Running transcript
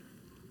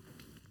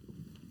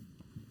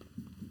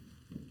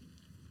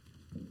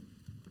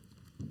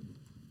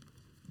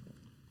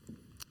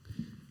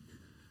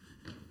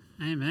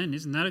Amen.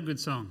 Isn't that a good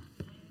song?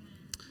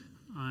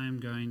 I'm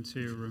going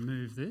to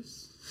remove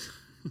this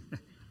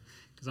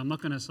because I'm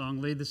not going to song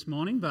lead this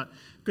morning, but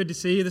good to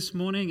see you this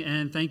morning,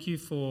 and thank you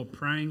for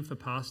praying for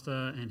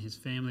Pastor and his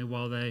family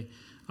while they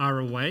are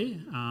away.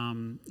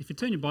 If you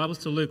turn your Bibles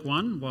to Luke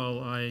 1 while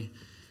I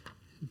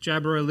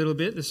jabber a little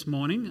bit this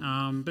morning,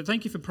 but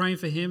thank you for praying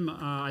for him.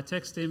 I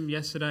texted him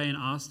yesterday and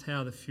asked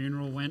how the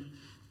funeral went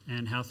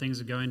and how things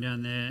are going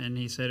down there, and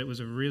he said it was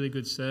a really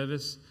good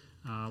service.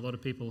 A lot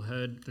of people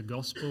heard the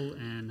gospel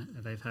and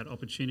they've had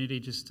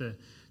opportunity just to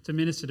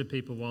minister to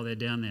people while they're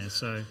down there.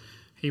 So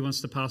he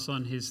wants to pass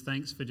on his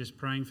thanks for just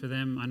praying for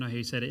them. I know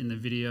he said it in the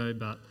video,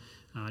 but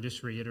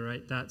just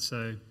reiterate that.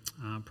 So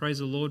praise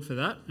the Lord for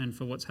that and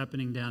for what's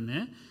happening down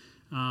there.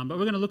 But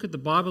we're going to look at the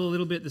Bible a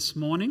little bit this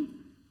morning.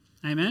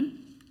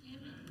 Amen?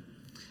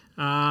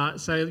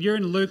 So you're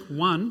in Luke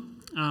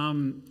 1.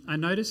 I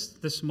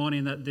noticed this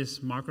morning that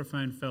this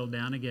microphone fell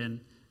down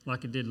again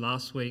like it did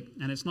last week,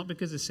 and it's not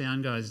because the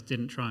sound guys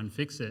didn't try and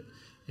fix it.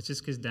 It's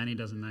just because Danny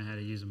doesn't know how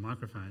to use a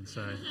microphone.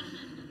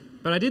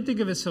 But I did think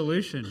of a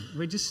solution.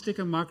 We just stick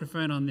a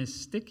microphone on this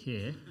stick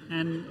here,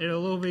 and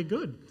it'll all be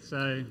good.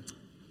 So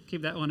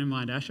keep that one in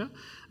mind, Asher.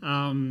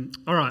 All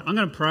right, I'm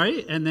going to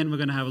pray, and then we're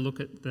going to have a look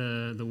at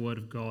the Word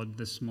of God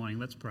this morning.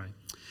 Let's pray.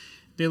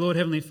 Dear Lord,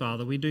 Heavenly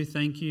Father, we do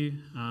thank you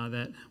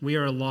that we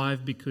are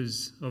alive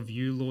because of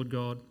you, Lord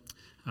God,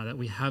 that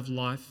we have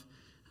life.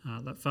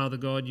 That Father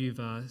God,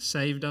 you've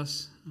saved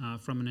us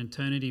from an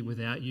eternity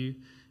without you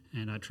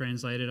and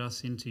translated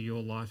us into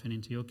your life and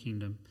into your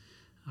kingdom.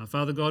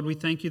 Father God, we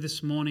thank you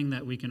this morning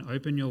that we can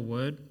open your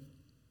word,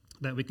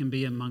 that we can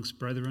be amongst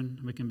brethren,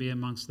 we can be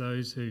amongst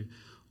those who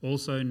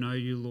also know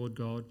you, Lord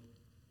God.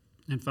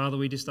 And Father,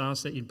 we just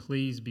ask that you'd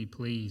please be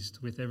pleased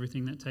with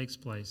everything that takes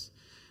place.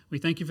 We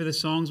thank you for the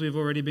songs we've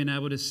already been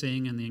able to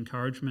sing and the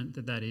encouragement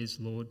that is,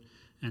 Lord,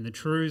 and the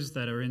truths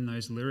that are in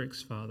those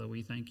lyrics, Father.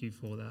 We thank you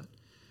for that.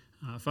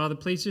 Father,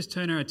 please just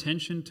turn our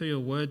attention to your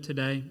word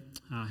today.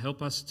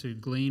 Help us to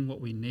glean what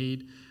we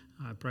need.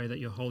 I pray that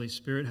your Holy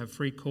Spirit have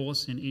free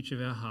course in each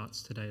of our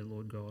hearts today,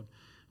 Lord God.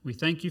 We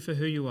thank you for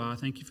who you are.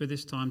 Thank you for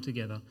this time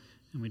together.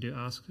 And we do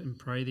ask and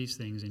pray these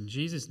things in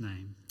Jesus'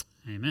 name.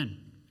 Amen.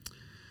 I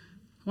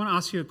want to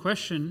ask you a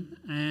question,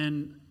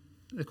 and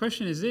the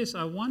question is this.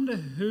 I wonder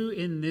who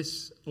in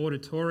this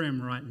auditorium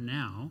right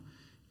now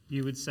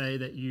you would say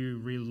that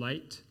you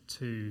relate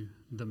to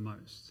the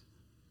most.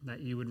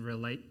 That you would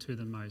relate to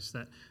the most,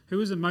 that who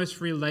is the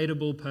most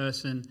relatable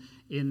person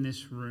in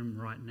this room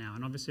right now?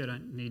 And obviously I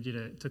don't need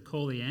you to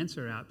call the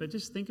answer out, but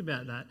just think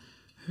about that,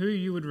 who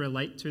you would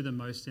relate to the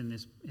most in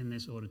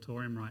this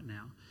auditorium right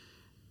now.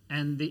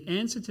 And the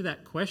answer to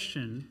that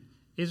question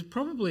is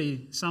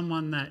probably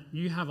someone that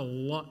you have a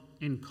lot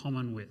in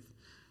common with,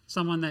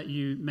 someone that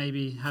you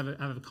maybe have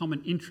a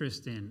common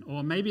interest in,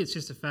 or maybe it's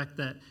just the fact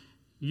that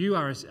you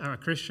are a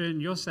Christian,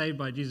 you're saved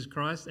by Jesus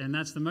Christ, and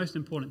that's the most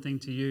important thing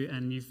to you,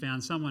 and you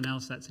found someone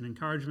else that's an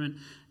encouragement,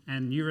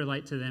 and you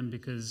relate to them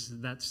because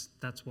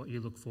that's what you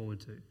look forward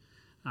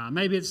to.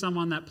 Maybe it's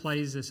someone that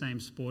plays the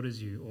same sport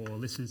as you or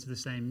listens to the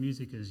same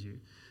music as you.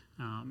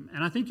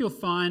 And I think you'll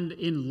find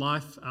in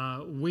life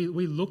we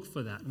look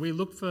for that. We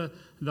look for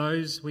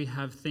those we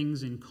have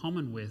things in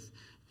common with,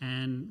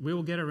 and we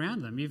will get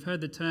around them. You've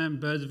heard the term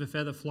birds of a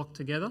feather flock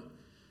together.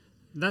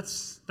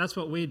 That's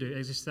what we do.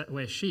 It's just that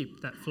we're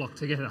sheep that flock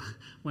together.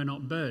 We're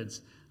not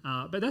birds.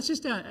 But that's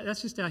just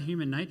our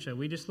human nature.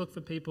 We just look for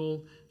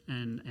people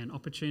and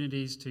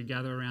opportunities to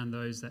gather around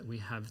those that we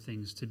have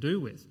things to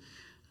do with.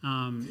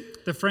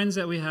 The friends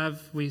that we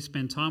have, we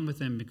spend time with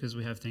them because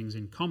we have things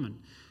in common.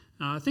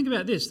 Think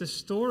about this. The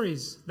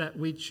stories that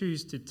we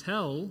choose to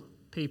tell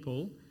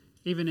people,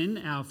 even in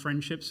our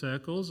friendship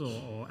circles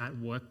or at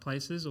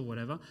workplaces or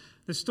whatever,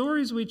 the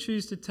stories we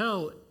choose to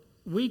tell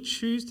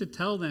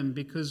them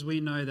because we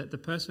know that the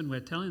person we're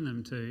telling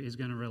them to is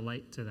going to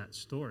relate to that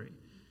story.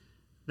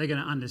 They're going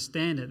to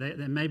understand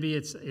it. Maybe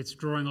it's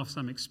drawing off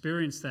some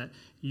experience that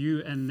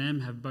you and them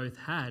have both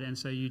had, and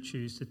so you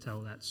choose to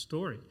tell that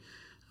story.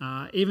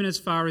 Even as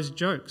far as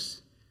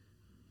jokes.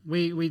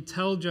 We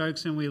tell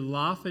jokes and we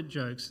laugh at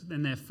jokes,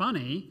 and they're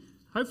funny.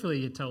 Hopefully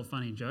you tell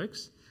funny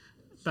jokes.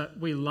 But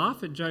we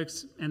laugh at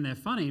jokes and they're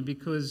funny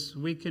because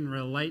we can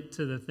relate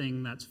to the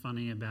thing that's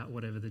funny about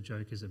whatever the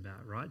joke is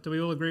about, right? Do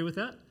we all agree with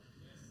that?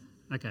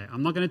 Yes. Okay,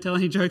 I'm not going to tell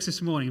any jokes this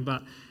morning,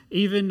 but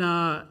even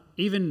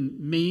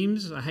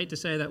memes, I hate to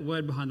say that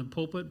word behind the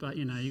pulpit, but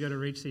you got to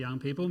reach the young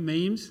people,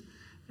 memes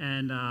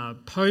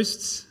and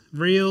posts,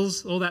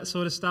 reels, all that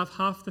sort of stuff,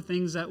 half the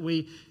things that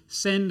we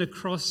send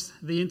across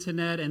the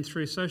internet and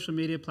through social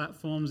media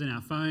platforms and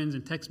our phones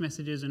and text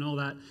messages and all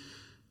that,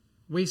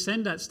 we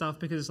send that stuff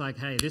because it's like,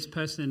 hey, this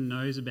person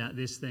knows about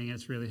this thing,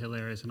 it's really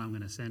hilarious, and I'm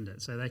going to send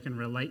it. So they can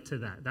relate to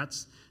that.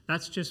 That's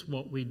just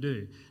what we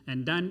do.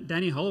 And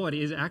Danny Holloway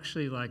is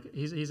actually like,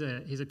 he's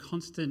a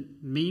constant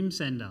meme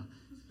sender.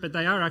 But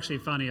they are actually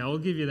funny, I will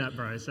give you that,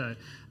 bro. So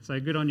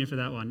good on you for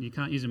that one. You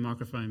can't use a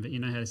microphone, but you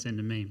know how to send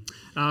a meme.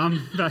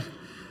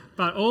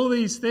 But all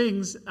these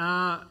things,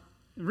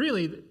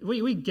 really,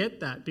 we get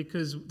that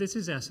because this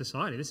is our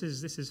society. This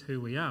is who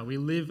we are. We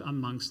live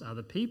amongst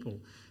other people.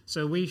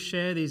 So we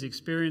share these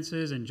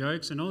experiences and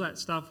jokes and all that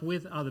stuff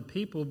with other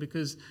people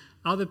because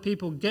other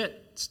people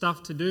get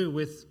stuff to do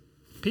with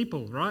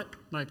people, right?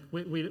 Like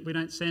we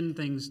don't send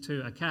things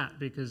to a cat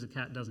because the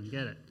cat doesn't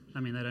get it. I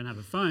mean, they don't have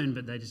a phone,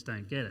 but they just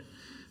don't get it.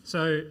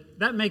 So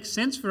that makes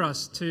sense for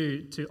us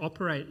to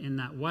operate in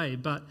that way,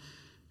 but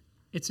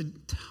it's an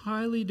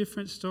entirely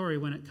different story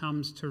when it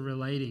comes to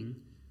relating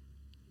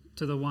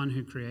to the one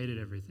who created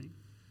everything.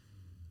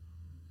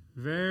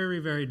 Very,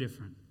 very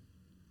different.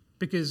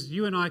 Because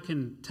you and I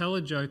can tell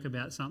a joke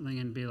about something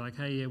and be like,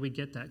 hey, yeah, we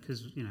get that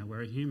because,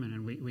 we're a human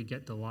and we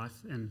get the life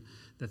and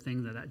the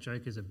thing that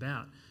joke is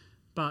about.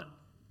 But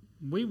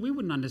we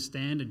wouldn't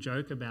understand a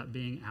joke about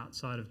being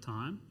outside of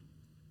time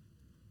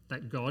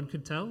that God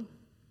could tell,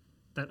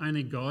 that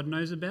only God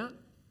knows about.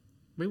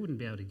 We wouldn't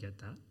be able to get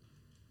that.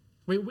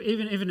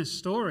 Even a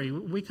story,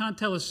 we can't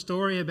tell a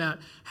story about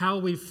how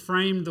we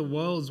framed the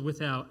worlds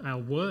with our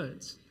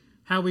words,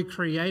 how we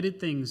created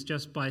things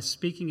just by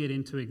speaking it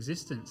into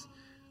existence.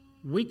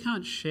 We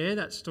can't share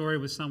that story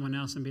with someone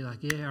else and be like,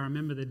 yeah, I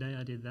remember the day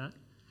I did that.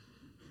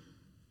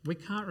 We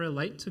can't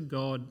relate to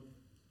God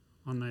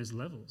on those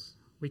levels.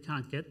 We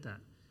can't get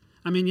that.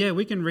 I mean, yeah,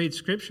 we can read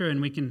scripture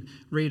and we can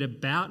read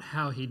about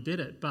how he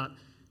did it, but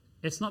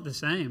it's not the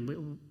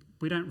same.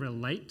 We don't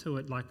relate to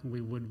it like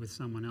we would with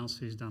someone else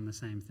who's done the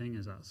same thing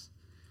as us.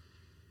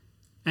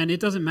 And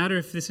it doesn't matter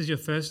if this is your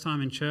first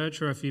time in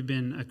church or if you've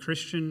been a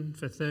Christian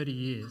for 30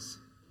 years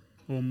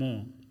or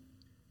more.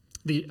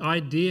 The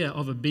idea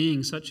of a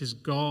being such as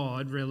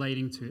God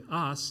relating to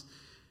us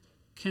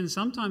can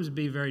sometimes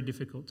be very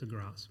difficult to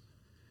grasp.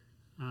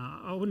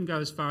 I wouldn't go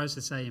as far as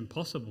to say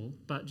impossible,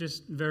 but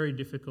just very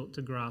difficult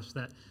to grasp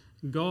that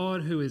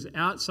God, who is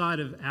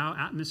outside of our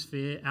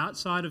atmosphere,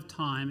 outside of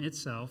time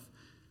itself,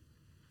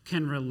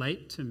 can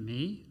relate to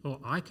me, or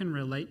I can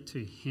relate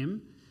to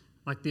him.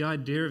 Like, the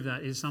idea of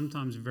that is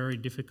sometimes very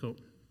difficult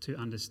to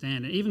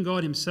understand. And even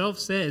God himself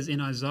says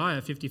in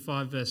Isaiah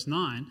 55 verse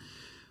 9,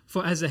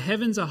 "For as the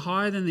heavens are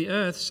higher than the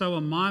earth, so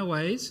are my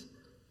ways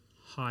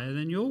higher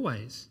than your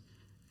ways,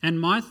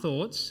 and my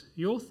thoughts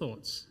your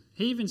thoughts."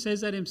 He even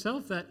says that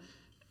himself, that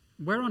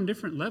we're on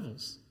different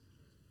levels.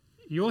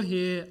 You're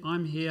here,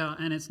 I'm here,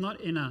 and it's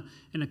not in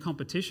a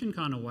competition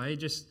kind of way,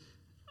 just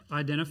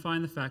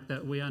identifying the fact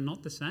that we are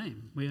not the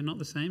same. We are not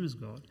the same as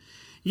God.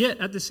 Yet,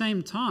 at the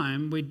same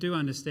time, we do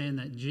understand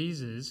that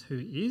Jesus, who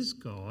is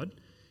God,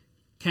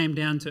 came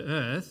down to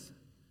earth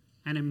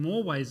and in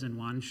more ways than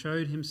one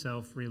showed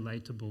himself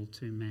relatable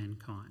to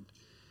mankind.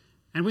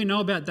 And we know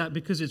about that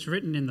because it's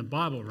written in the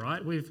Bible,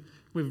 right? We've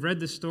read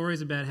the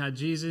stories about how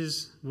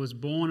Jesus was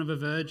born of a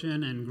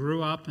virgin and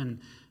grew up and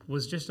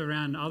was just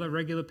around other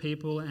regular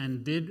people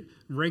and did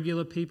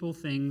regular people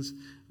things.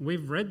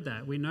 We've read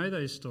that. We know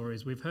those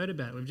stories. We've heard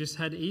about it. We've just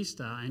had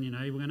Easter and,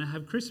 we're going to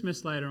have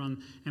Christmas later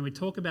on, and we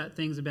talk about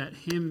things about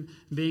him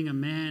being a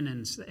man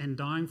and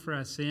dying for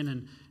our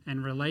sin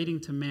and relating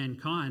to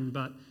mankind.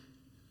 But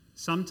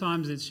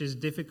sometimes it's just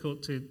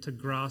difficult to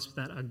grasp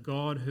that a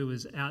God who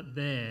is out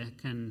there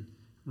can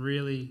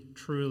really,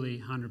 truly,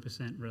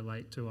 100%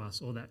 relate to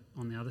us, or that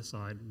on the other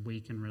side,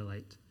 we can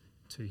relate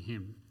to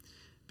him.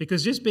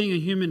 Because just being a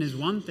human is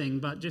one thing,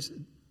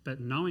 but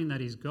knowing that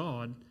he's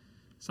God,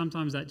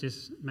 sometimes that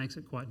just makes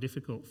it quite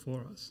difficult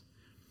for us.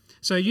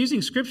 So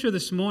using scripture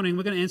this morning,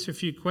 we're going to answer a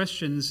few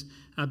questions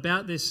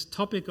about this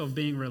topic of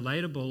being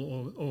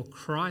relatable, or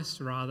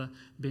Christ rather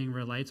being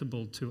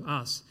relatable to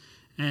us.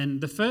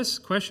 And the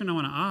first question I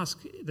want to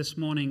ask this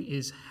morning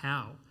is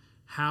how?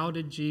 How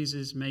did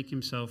Jesus make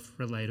himself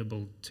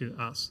relatable to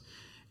us?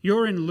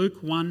 You're in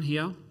Luke 1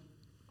 here.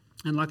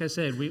 And like I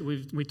said,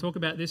 we talk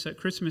about this at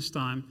Christmas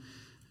time.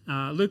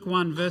 Luke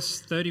 1,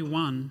 verse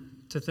 31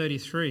 to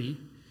 33.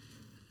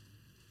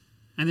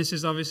 And this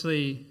is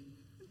obviously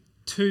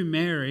to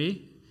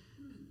Mary,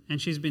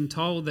 and she's been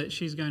told that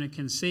she's going to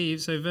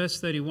conceive. So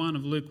verse 31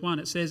 of Luke 1,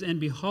 it says,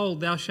 "And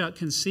behold, thou shalt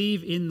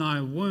conceive in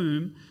thy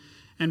womb,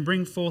 and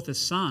bring forth a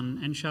son,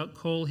 and shalt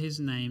call his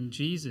name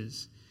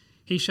Jesus.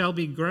 He shall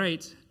be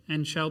great,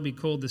 and shall be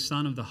called the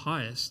Son of the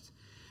Highest.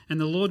 And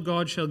the Lord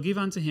God shall give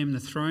unto him the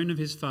throne of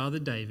his father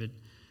David,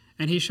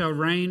 and he shall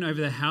reign over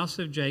the house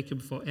of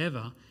Jacob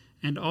forever,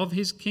 and of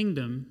his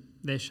kingdom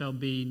there shall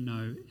be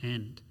no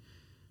end."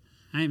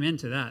 Amen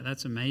to that.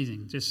 That's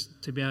amazing.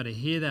 Just to be able to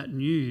hear that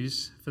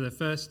news for the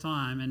first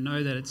time and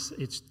know that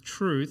it's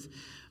truth.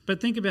 But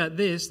think about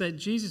this, that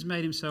Jesus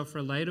made himself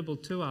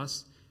relatable to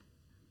us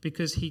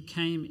because he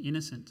came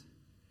innocent.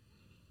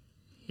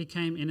 He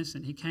came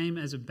innocent. He came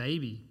as a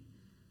baby.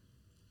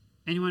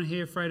 Anyone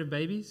here afraid of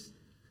babies?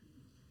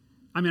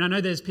 I mean, I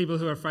know there's people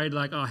who are afraid,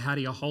 like, oh, how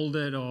do you hold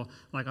it? Or,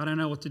 like, I don't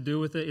know what to do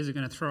with it. Is it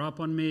going to throw up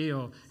on me?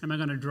 Or am I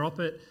going to drop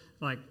it?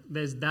 Like,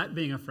 there's that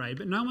being afraid.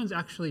 But no one's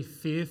actually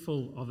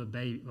fearful of a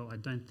baby. Well, I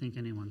don't think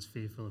anyone's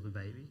fearful of a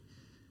baby.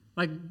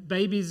 Like,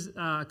 babies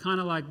are kind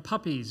of like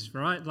puppies,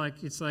 right?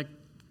 Like, it's like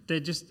they're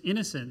just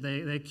innocent.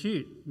 They're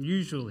cute,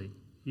 usually.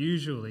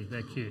 Usually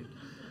they're cute.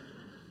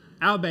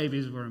 Our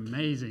babies were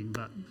amazing,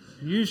 but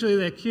usually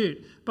they're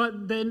cute.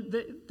 But then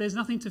there's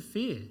nothing to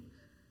fear.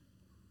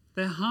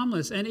 They're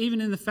harmless. And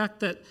even in the fact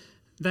that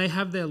they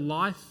have their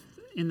life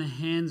in the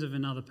hands of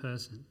another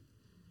person.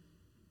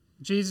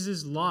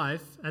 Jesus'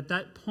 life at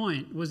that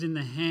point was in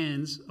the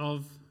hands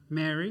of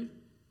Mary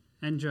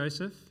and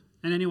Joseph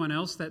and anyone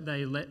else that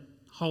they let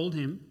hold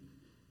him.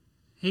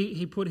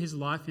 He put his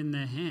life in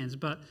their hands.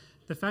 But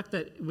the fact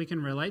that we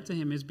can relate to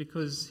him is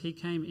because he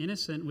came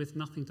innocent with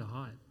nothing to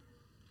hide.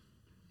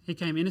 He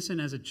came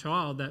innocent as a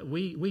child that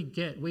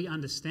we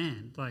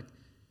understand. Like,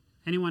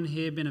 anyone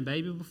here been a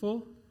baby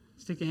before?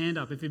 Stick your hand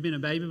up if you've been a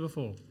baby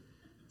before.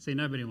 See,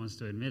 nobody wants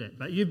to admit it,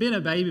 but you've been a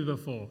baby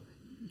before.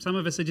 Some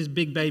of us are just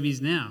big babies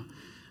now.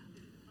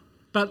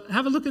 But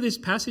have a look at this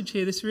passage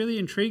here. This really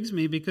intrigues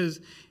me because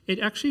it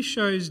actually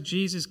shows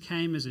Jesus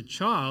came as a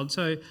child.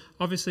 So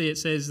obviously it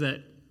says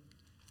that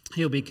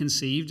he'll be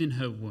conceived in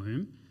her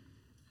womb,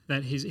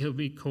 that he'll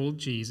be called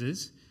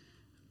Jesus.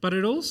 But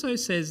it also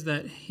says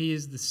that he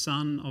is the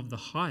Son of the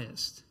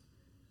Highest.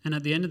 And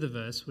at the end of the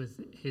verse, with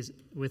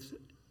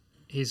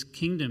his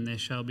kingdom there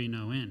shall be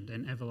no end,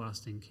 an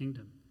everlasting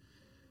kingdom.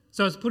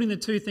 So it's putting the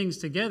two things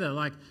together,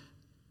 like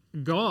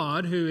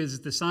God, who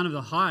is the Son of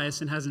the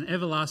Highest and has an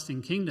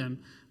everlasting kingdom,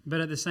 but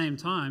at the same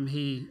time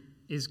he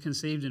is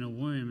conceived in a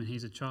womb and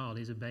he's a child,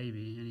 he's a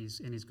baby, and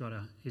he's got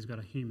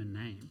a human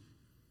name.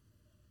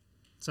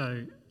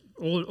 So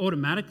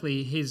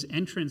automatically his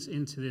entrance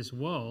into this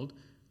world,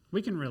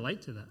 we can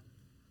relate to that.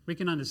 We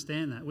can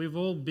understand that. We've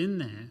all been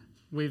there.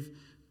 We've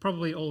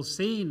probably all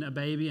seen a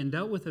baby and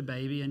dealt with a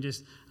baby and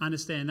just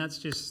understand that's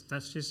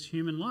just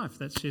human life.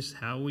 That's just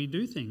how we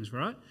do things,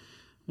 right?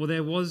 Well,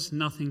 there was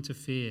nothing to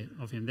fear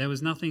of him. There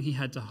was nothing he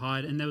had to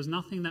hide, and there was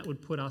nothing that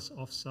would put us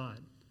offside.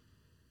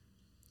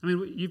 I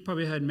mean, you've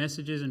probably heard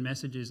messages and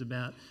messages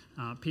about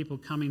people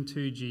coming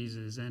to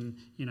Jesus and,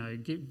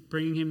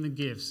 bringing him the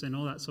gifts and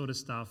all that sort of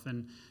stuff.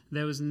 And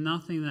there was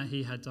nothing that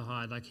he had to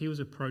hide. Like, he was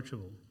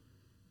approachable,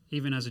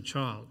 even as a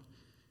child.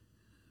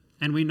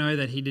 And we know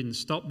that he didn't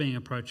stop being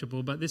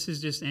approachable, but this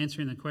is just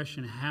answering the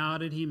question, how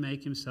did he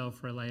make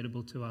himself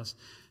relatable to us?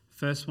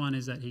 First one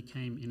is that he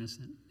came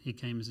innocent. He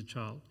came as a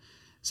child.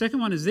 Second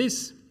one is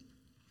this,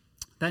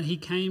 that he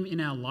came in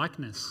our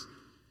likeness.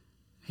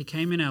 He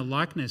came in our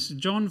likeness.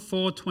 John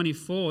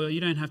 4:24, you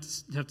don't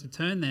have to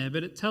turn there,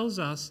 but it tells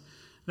us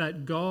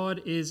that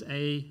God is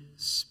a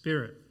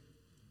spirit.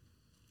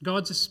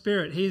 God's a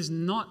spirit. He is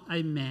not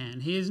a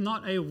man. He is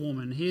not a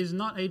woman. He is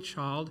not a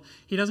child.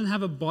 He doesn't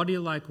have a body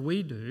like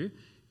we do.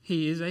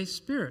 He is a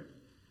spirit.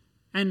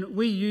 And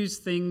we use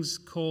things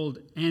called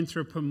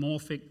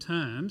anthropomorphic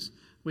terms,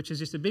 which is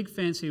just a big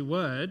fancy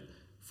word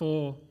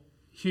for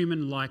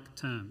human-like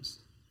terms.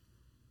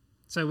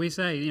 So we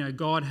say,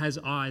 God has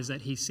eyes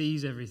that he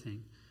sees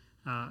everything.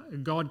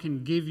 God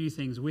can give you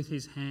things with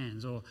his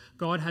hands, or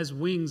God has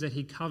wings that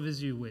he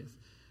covers you with.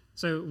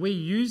 So we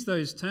use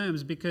those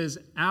terms because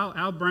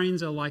our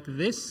brains are like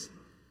this.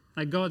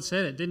 Like God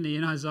said it, didn't he,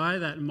 in Isaiah,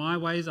 that my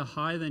ways are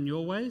higher than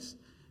your ways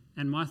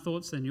and my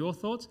thoughts than your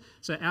thoughts.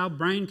 So our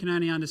brain can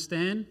only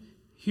understand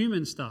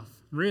human stuff,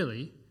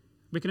 really.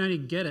 We can only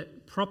get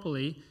it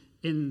properly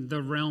in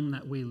the realm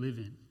that we live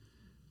in.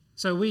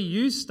 So we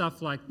use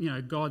stuff like,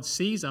 God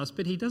sees us,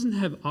 but he doesn't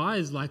have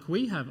eyes like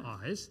we have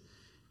eyes.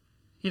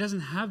 He doesn't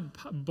have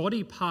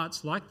body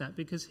parts like that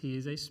because he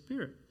is a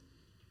spirit.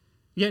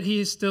 Yet he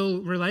is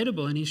still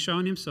relatable, and he's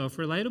shown himself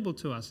relatable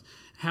to us.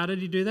 How did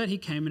he do that? He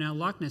came in our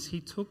likeness. He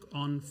took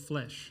on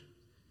flesh.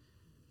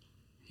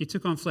 He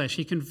took on flesh.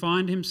 He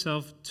confined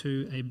himself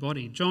to a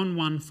body. John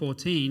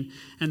 1:14,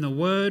 and the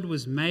Word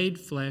was made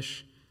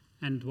flesh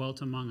and dwelt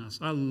among us.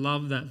 I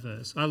love that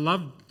verse. I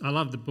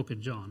love the book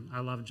of John. I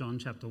love John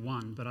chapter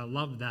 1, but I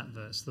love that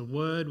verse. The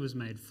Word was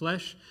made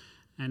flesh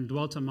and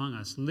dwelt among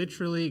us.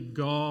 Literally,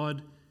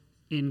 God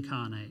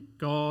incarnate,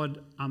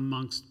 God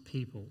amongst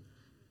people.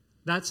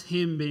 That's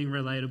him being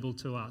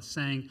relatable to us,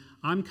 saying,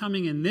 I'm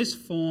coming in this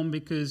form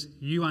because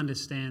you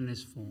understand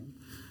this form.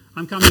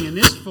 I'm coming in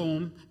this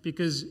form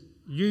because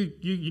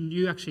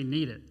you actually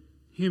need it.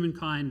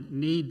 Humankind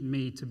need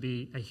me to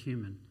be a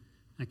human.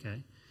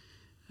 Okay.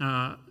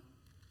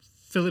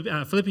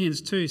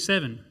 Philippians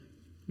 2:7,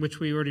 which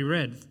we already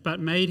read,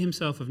 but made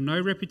himself of no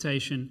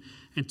reputation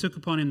and took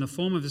upon him the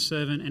form of a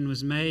servant and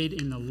was made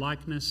in the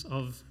likeness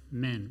of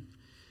men.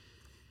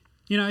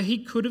 He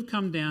could have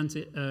come down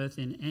to earth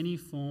in any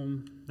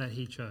form that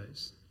he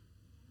chose.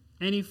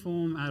 Any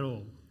form at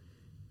all.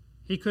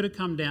 He could have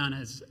come down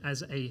as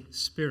a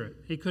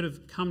spirit. He could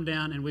have come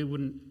down and we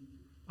wouldn't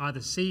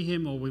either see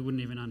him or we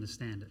wouldn't even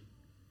understand it.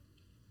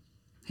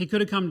 He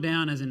could have come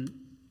down as an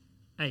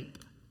ape.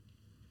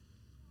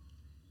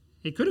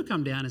 He could have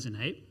come down as an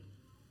ape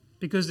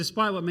because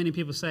despite what many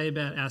people say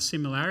about our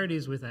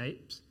similarities with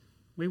apes,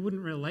 we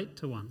wouldn't relate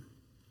to one.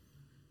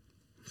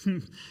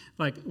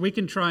 Like, we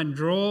can try and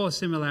draw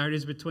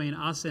similarities between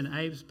us and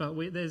apes, but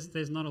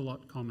there's not a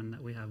lot common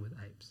that we have with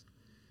apes.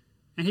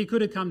 And he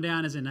could have come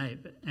down as an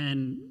ape,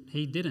 and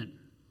he didn't.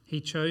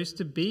 He chose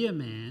to be a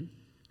man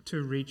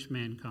to reach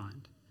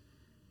mankind.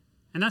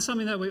 And that's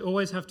something that we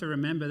always have to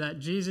remember, that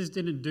Jesus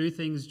didn't do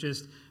things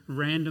just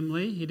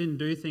randomly. He didn't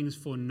do things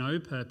for no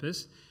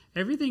purpose.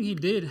 Everything he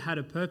did had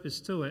a purpose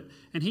to it,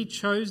 and he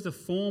chose the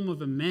form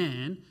of a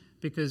man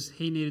because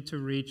he needed to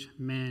reach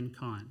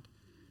mankind,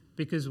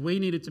 because we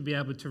needed to be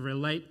able to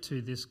relate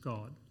to this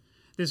God.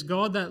 This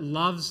God that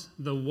loves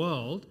the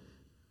world,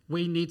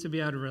 we need to be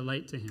able to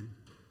relate to him,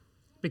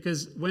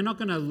 because we're not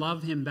going to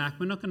love him back.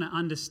 We're not going to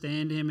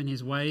understand him and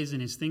his ways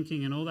and his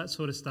thinking and all that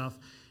sort of stuff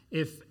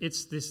if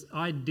it's this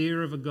idea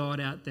of a God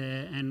out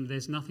there and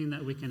there's nothing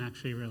that we can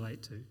actually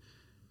relate to.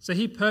 So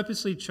he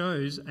purposely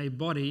chose a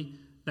body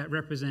that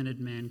represented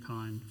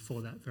mankind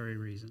for that very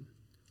reason.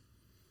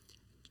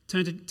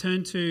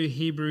 Turn to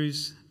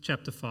Hebrews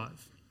chapter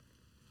 5,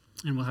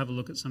 and we'll have a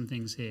look at some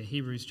things here.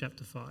 Hebrews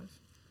chapter 5.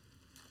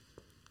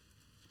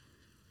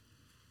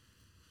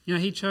 You know,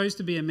 he chose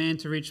to be a man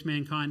to reach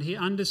mankind. He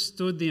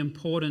understood the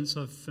importance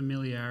of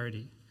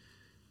familiarity,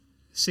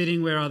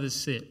 sitting where others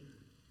sit,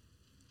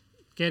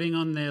 getting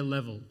on their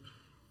level,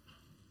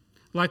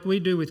 like we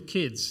do with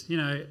kids. You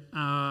know,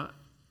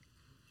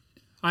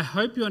 I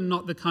hope you're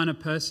not the kind of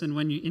person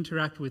when you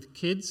interact with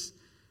kids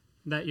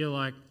that you're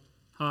like,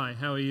 "Hi,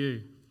 how are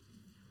you?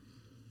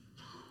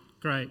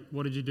 Great,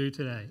 what did you do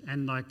today?"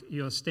 And like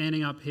you're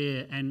standing up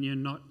here and you're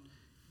not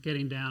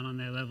getting down on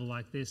their level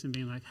like this and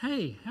being like,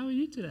 "Hey, how are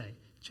you today?"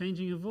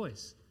 Changing your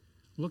voice,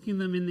 looking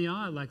them in the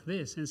eye like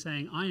this and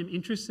saying, "I am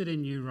interested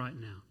in you right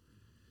now."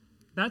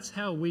 That's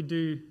how we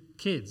do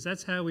kids.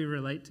 That's how we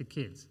relate to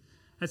kids.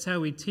 That's how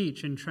we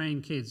teach and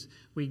train kids.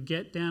 We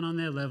get down on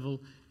their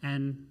level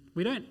and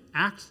we don't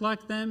act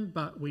like them,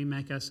 but we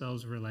make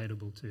ourselves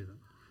relatable to them.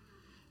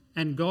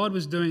 And God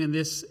was doing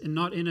this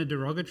not in a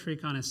derogatory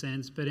kind of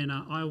sense, but in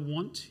a "I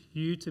want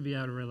you to be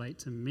able to relate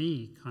to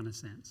me" kind of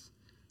sense.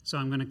 So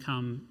I'm going to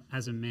come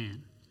as a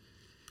man.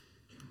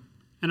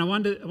 And I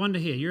wonder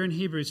here, you're in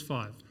Hebrews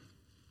 5.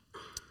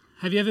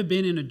 Have you ever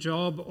been in a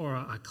job or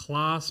a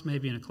class,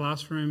 maybe in a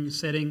classroom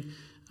setting,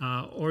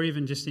 or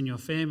even just in your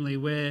family,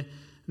 where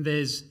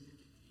there's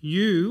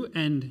you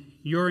and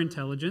your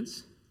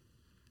intelligence,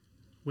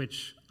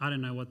 which I don't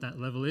know what that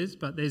level is,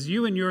 but there's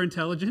you and your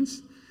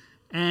intelligence,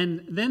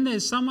 and then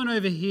there's someone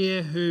over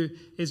here who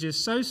is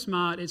just so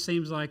smart it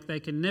seems like they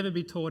can never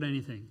be taught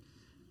anything.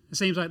 It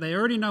seems like they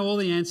already know all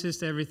the answers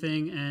to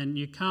everything, and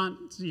you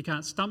can't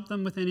stump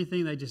them with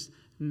anything. They just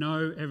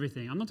know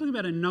everything. I'm not talking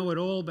about a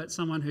know-it-all, but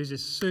someone who's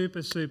just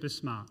super, super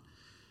smart.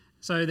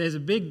 So there's a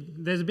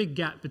big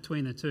gap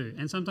between the two,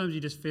 and sometimes you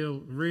just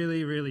feel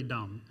really, really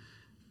dumb.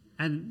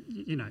 And,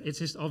 you know, it's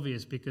just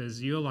obvious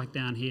because you're like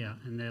down here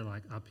and they're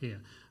like up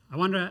here. I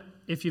wonder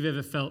if you've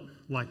ever felt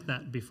like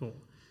that before.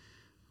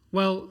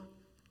 Well,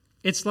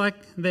 it's like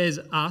there's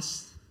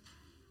us,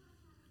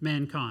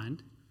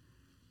 mankind,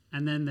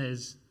 and then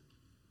there's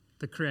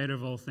the creator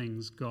of all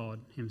things, God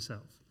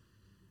himself.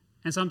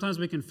 And sometimes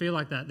we can feel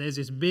like that. There's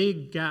this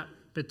big gap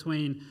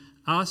between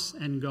us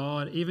and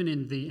God, even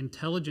in the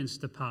intelligence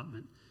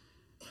department.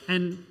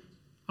 And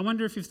I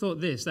wonder if you've thought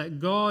this,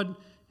 that God,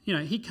 you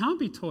know, he can't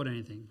be taught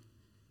anything.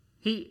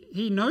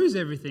 He knows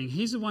everything.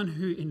 He's the one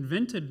who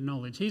invented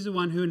knowledge. He's the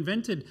one who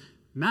invented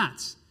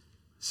maths,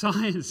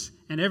 science,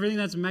 and everything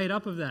that's made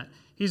up of that.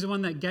 He's the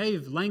one that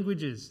gave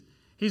languages.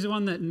 He's the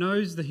one that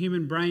knows the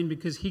human brain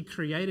because he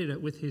created it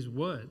with his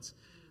words.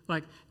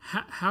 Like,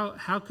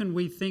 how can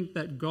we think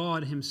that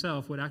God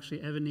himself would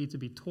actually ever need to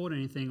be taught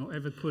anything or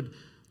ever could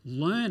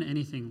learn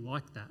anything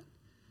like that?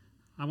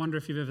 I wonder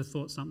if you've ever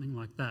thought something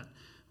like that.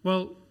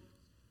 Well,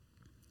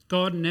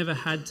 God never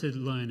had to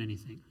learn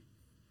anything.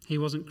 He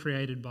wasn't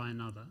created by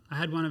another. I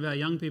had one of our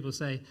young people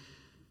say,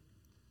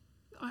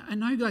 I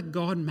know that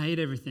God made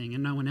everything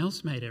and no one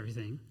else made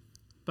everything,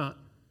 but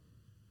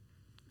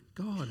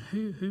God,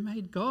 who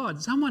made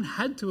God? Someone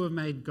had to have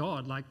made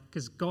God, like,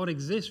 because God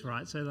exists,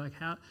 right? So, like,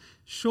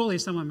 surely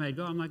someone made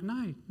God. I'm like,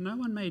 no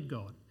one made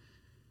God.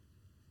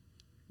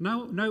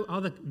 No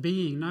other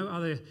being, no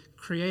other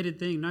created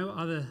thing, no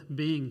other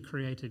being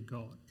created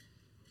God.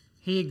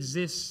 He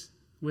exists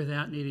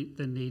without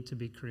the need to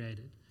be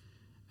created.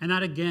 And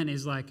that, again,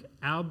 is like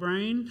our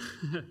brain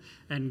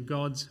and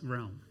God's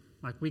realm.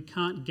 Like, we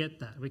can't get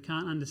that. We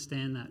can't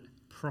understand that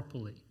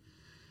properly.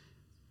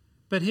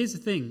 But here's the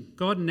thing.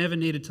 God never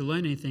needed to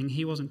learn anything.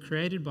 He wasn't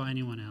created by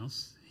anyone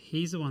else.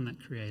 He's the one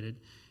that created.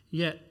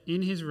 Yet,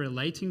 in his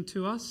relating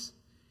to us,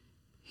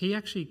 he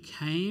actually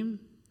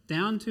came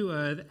down to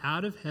earth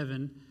out of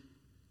heaven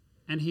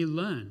and he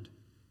learned.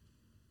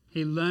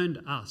 He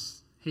learned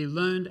us. He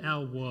learned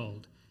our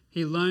world.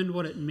 He learned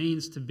what it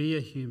means to be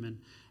a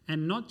human.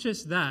 And not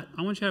just that,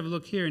 I want you to have a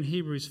look here in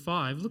Hebrews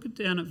 5. Look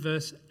down at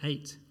verse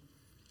 8.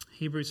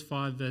 Hebrews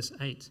 5, verse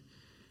 8.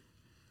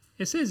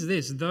 It says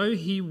this, though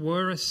he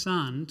were a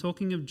son,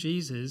 talking of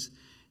Jesus,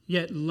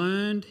 yet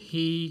learned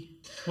he,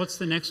 what's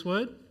the next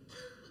word?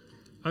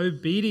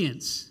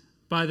 Obedience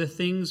by the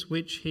things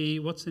which he,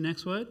 what's the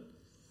next word?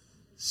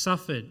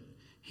 Suffered.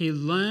 He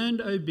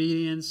learned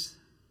obedience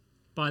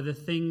by the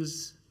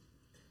things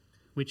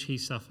which he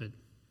suffered.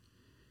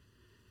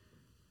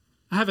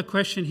 I have a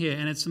question here,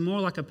 and it's more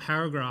like a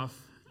paragraph,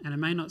 and it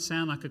may not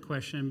sound like a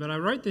question, but I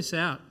wrote this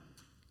out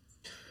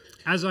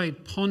as I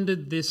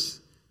pondered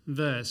this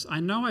verse, I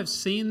know I've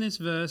seen this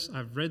verse,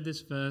 I've read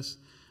this verse,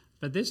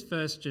 but this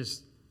verse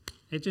just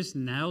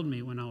nailed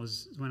me when I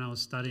was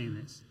studying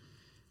this.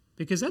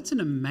 Because that's an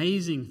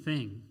amazing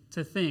thing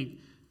to think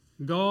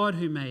God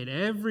who made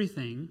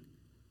everything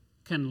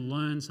can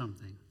learn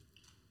something.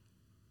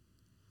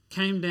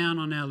 Came down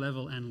on our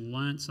level and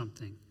learned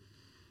something.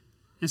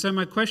 And so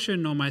my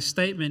question or my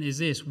statement is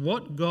this: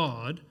 what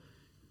God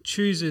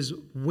chooses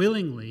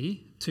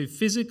willingly to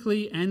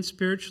physically and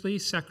spiritually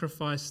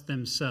sacrifice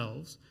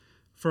themselves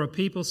for a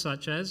people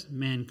such as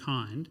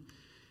mankind,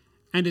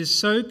 and is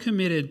so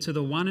committed to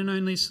the one and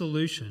only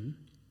solution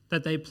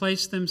that they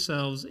place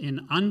themselves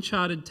in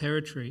uncharted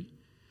territory,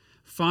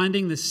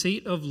 finding the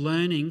seat of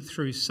learning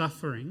through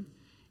suffering,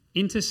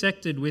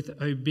 intersected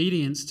with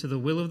obedience to the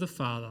will of the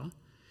Father,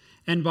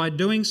 and by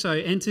doing so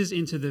enters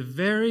into the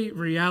very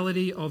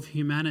reality of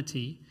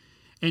humanity,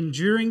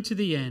 enduring to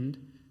the end,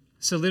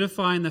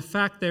 solidifying the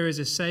fact there is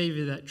a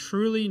Saviour that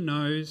truly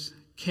knows,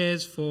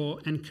 cares for,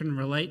 and can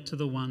relate to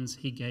the ones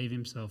he gave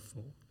himself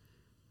for.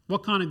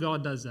 What kind of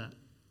God does that?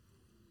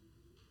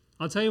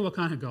 I'll tell you what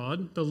kind of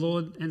God: the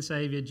Lord and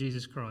Saviour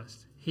Jesus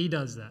Christ. He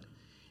does that.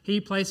 He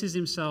places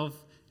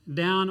himself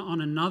down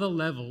on another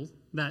level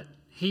that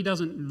he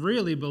doesn't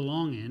really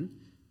belong in.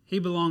 He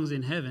belongs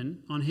in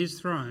heaven on his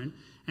throne,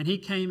 and he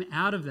came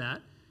out of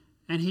that,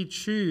 and he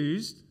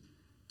chose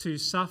to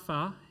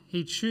suffer.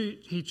 He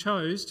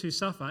chose to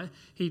suffer.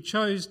 He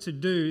chose to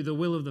do the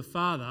will of the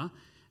Father,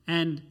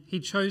 and he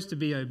chose to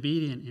be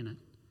obedient in it.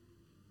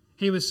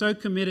 He was so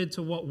committed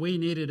to what we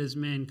needed as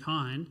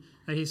mankind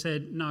that he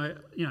said, no,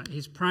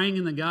 he's praying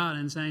in the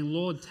garden saying,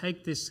 Lord,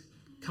 take this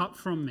cup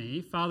from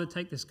me. Father,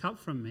 take this cup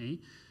from me,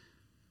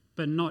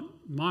 but not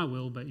my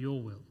will, but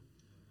your will.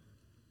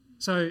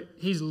 So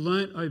he's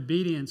learnt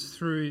obedience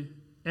through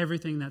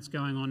everything that's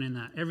going on in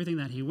that, everything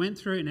that he went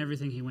through and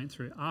everything he went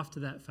through after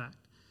that fact.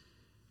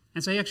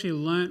 And so he actually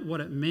learnt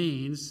what it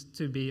means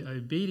to be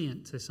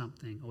obedient to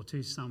something or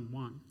to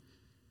someone.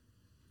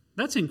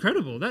 That's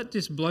incredible. That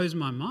just blows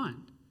my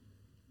mind.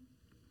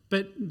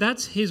 But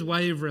that's his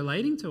way of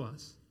relating to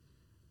us,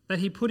 that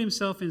he put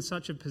himself in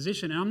such a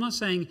position. And I'm not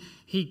saying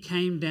he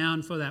came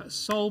down for that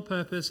sole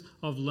purpose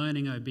of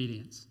learning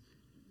obedience.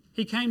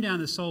 He came down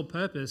the sole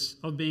purpose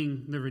of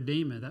being the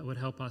Redeemer that would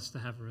help us to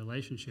have a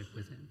relationship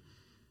with him.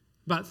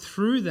 But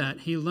through that,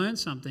 he learned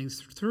something.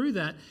 Through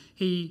that,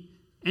 he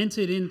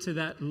entered into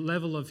that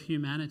level of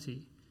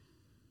humanity.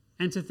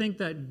 And to think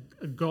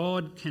that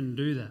God can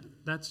do that,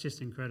 that's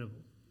just incredible.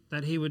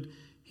 That he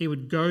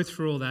would go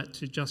through all that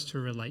to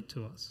relate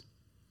to us.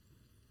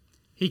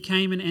 He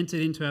came and entered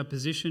into our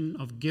position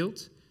of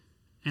guilt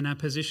and our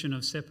position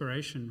of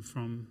separation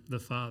from the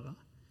Father.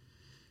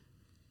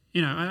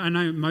 I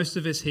know most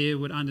of us here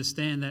would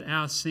understand that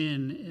our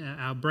sin,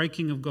 our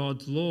breaking of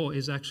God's law,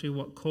 is actually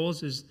what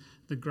causes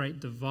the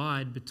great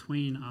divide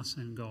between us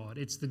and God.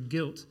 It's the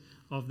guilt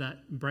of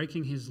that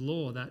breaking his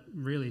law that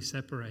really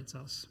separates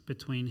us,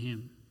 between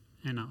him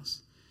and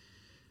us.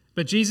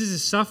 But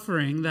Jesus'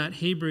 suffering that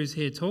Hebrews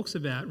here talks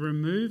about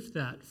removed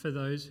that for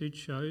those who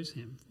chose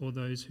him, or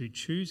those who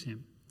choose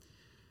him.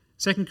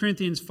 2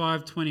 Corinthians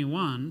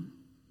 5:21,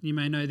 you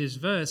may know this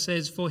verse,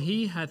 says, "For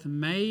he hath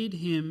made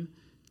him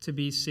to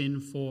be sin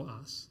for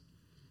us,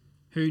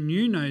 who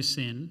knew no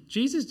sin."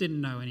 Jesus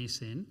didn't know any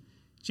sin.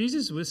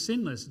 Jesus was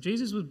sinless.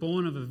 Jesus was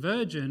born of a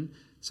virgin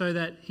so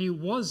that he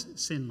was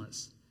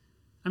sinless.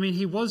 I mean,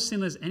 he was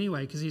sinless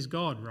anyway because he's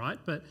God, right?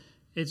 But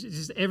it's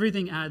just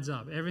everything adds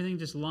up. Everything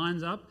just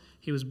lines up.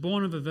 He was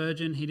born of a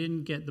virgin. He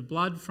didn't get the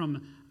blood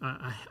from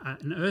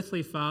an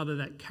earthly father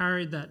that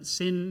carried that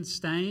sin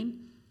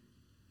stain.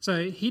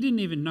 So he didn't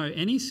even know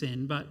any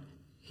sin, but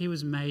he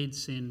was made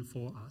sin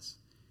for us.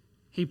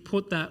 He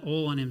put that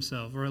all on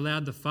himself, or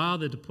allowed the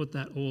Father to put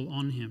that all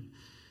on him.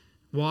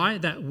 Why?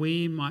 That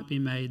we might be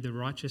made the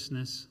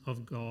righteousness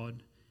of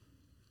God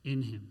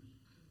in him.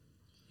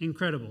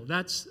 Incredible.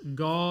 That's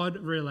God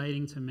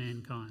relating to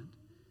mankind.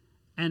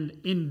 And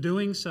in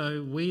doing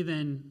so, we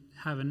then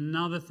have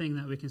another thing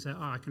that we can say,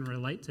 I can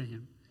relate to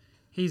him.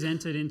 He's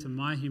entered into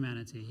my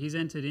humanity. He's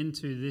entered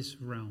into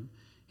this realm.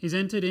 He's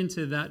entered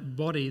into that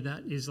body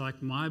that is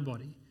like my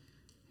body.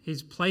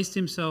 He's placed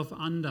himself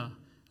under.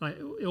 Like,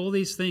 all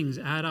these things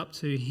add up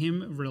to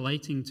him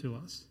relating to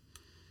us.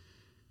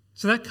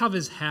 So that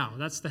covers how.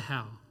 That's the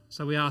how.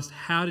 So we asked,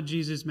 how did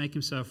Jesus make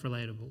himself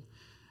relatable?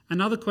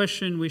 Another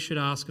question we should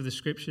ask of the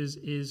scriptures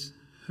is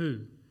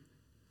who?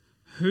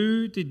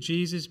 Who did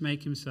Jesus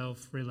make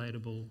himself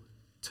relatable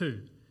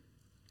to?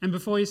 And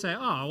before you say,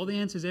 the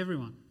answer is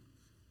everyone.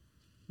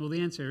 Well,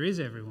 the answer is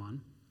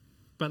everyone.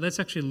 But let's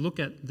actually look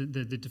at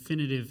the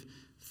definitive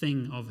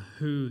thing of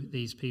who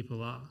these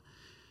people are.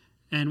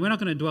 And we're not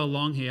going to dwell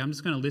long here. I'm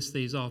just going to list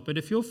these off. But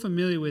if you're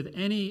familiar with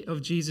any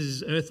of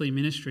Jesus' earthly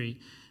ministry,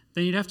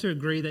 then you'd have to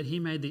agree that he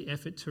made the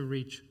effort to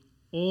reach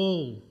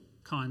all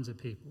kinds of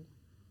people.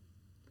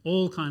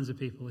 All kinds of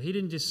people. He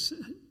didn't just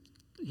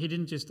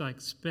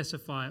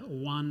specify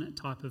one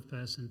type of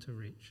person to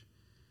reach.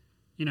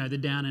 The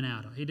down and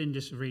outer. He didn't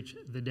just reach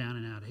the down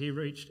and outer. He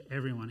reached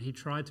everyone. He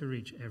tried to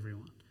reach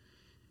everyone.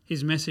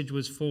 his message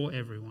was for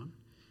everyone.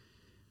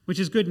 Which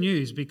is good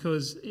news,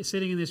 because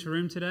sitting in this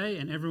room today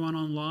and everyone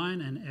online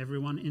and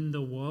everyone in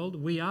the world,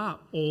 we are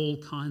all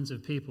kinds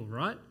of people,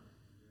 right?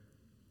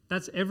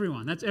 That's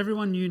everyone. That's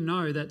everyone you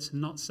know that's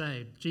not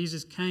saved.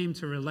 Jesus came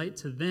to relate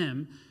to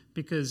them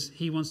because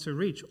he wants to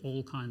reach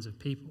all kinds of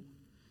people.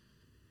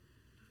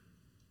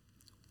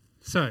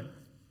 So,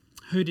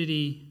 who did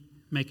he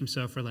make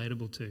himself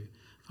relatable to?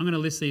 I'm going to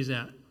list these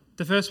out.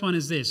 The first one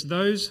is this: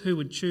 those who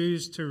would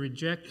choose to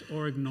reject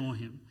or ignore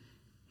him.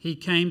 He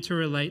came to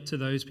relate to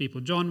those people.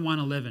 John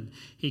 1:11.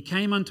 He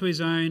came unto his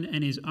own,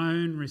 and his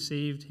own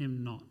received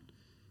him not.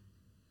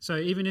 So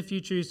even if you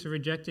choose to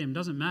reject him,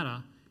 doesn't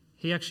matter.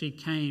 He actually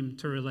came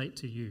to relate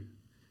to you.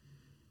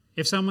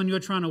 If someone you're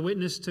trying to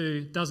witness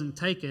to doesn't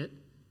take it,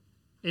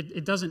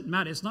 it doesn't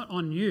matter. It's not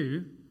on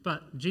you,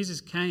 but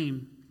Jesus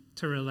came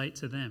to relate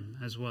to them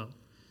as well.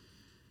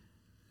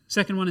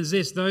 Second one is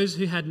this: those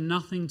who had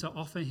nothing to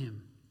offer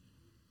him.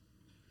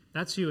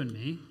 That's you and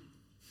me.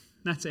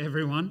 That's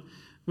everyone.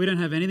 We don't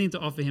have anything to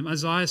offer him.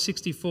 Isaiah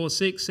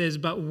 64:6 says,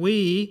 "But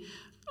we,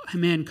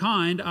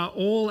 mankind, are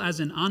all as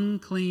an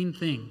unclean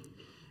thing,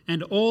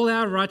 and all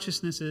our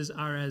righteousnesses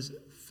are as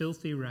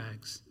filthy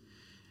rags.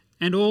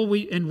 And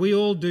we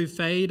all do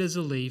fade as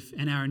a leaf,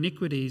 and our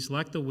iniquities,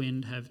 like the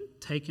wind, have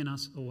taken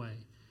us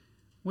away."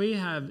 We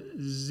have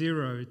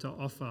zero to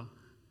offer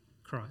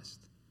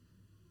Christ.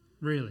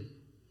 Really.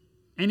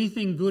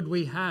 Anything good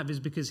we have is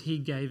because he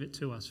gave it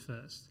to us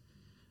first.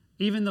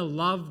 Even the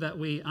love that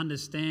we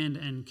understand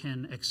and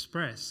can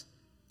express,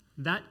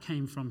 that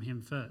came from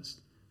him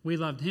first. We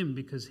loved him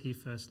because he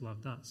first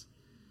loved us.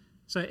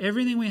 So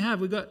everything we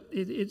have,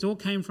 it all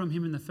came from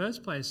him in the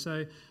first place.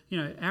 So,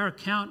 our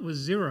account was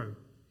zero.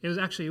 It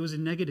was a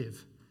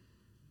negative.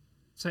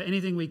 So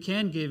anything we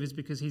can give is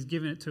because he's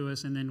given it to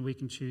us, and then we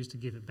can choose to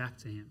give it back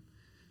to him.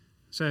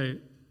 So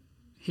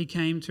he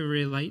came to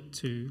relate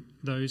to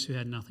those who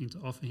had nothing to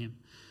offer him.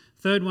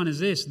 Third one is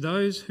this: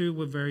 those who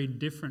were very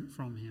different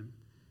from him.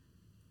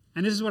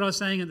 And this is what I was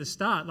saying at the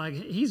start. Like,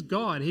 he's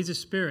God. He's a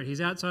spirit.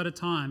 He's outside of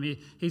time.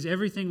 He's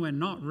everything we're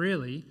not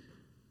really.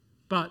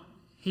 But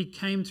he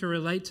came to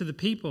relate to the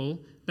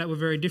people that were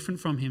very different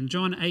from him.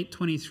 John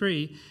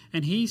 8:23,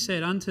 "And he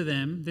said unto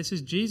them," this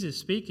is Jesus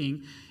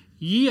speaking,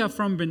 "Ye are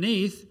from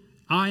beneath,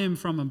 I am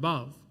from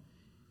above.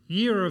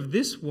 Ye are of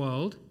this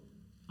world,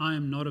 I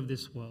am not of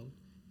this world."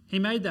 He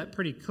made that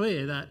pretty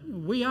clear, that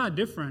we are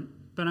different,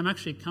 but I'm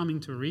actually coming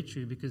to reach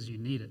you because you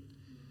need it.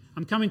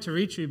 I'm coming to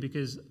reach you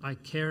because I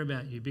care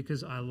about you,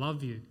 because I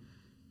love you.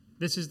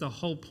 This is the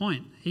whole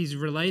point. He's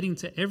relating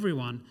to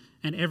everyone,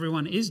 and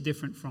everyone is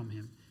different from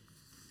him.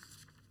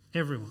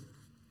 Everyone.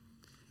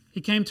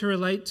 He came to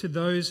relate to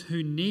those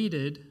who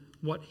needed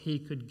what he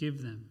could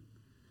give them.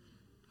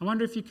 I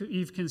wonder if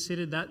you've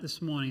considered that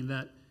this morning,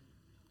 that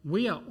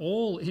we are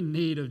all in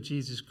need of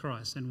Jesus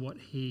Christ and what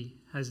he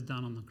has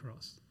done on the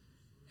cross.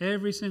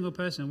 Every single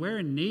person, we're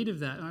in need of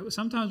that.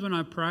 Sometimes when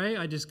I pray,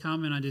 I just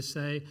come and I just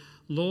say,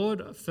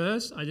 "Lord,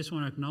 first, I just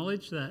want to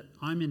acknowledge that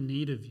I'm in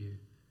need of you."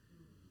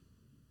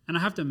 And I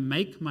have to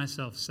make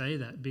myself say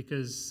that,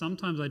 because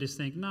sometimes I just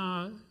think,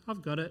 "No,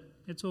 I've got it.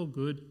 It's all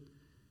good."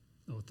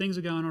 Or things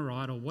are going all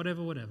right, or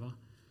whatever.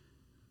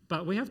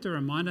 But we have to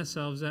remind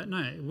ourselves that,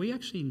 no, we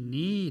actually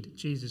need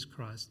Jesus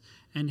Christ.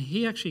 And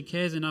he actually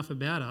cares enough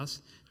about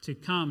us to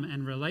come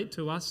and relate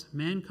to us,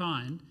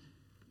 mankind,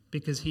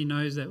 because he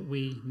knows that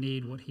we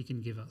need what he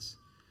can give us.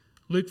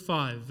 Luke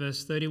 5,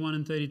 verse 31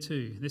 and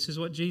 32. This is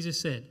what Jesus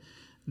said: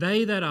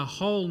 "They that are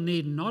whole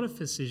need not a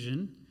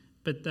physician,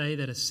 but they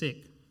that are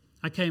sick.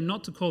 I came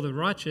not to call the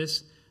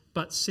righteous,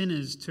 but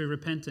sinners to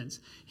repentance."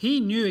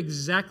 He knew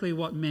exactly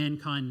what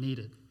mankind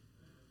needed.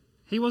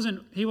 He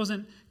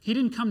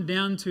didn't come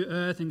down to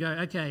earth and go,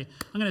 "Okay,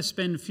 I'm going to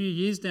spend a few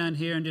years down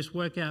here and just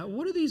work out,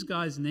 what do these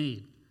guys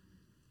need?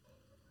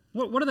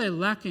 What are they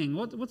lacking?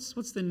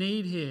 What's the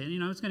need here?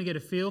 It's going to get a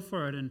feel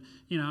for it, and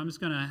I'm just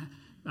going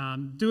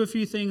to do a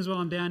few things while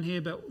I'm down here.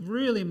 But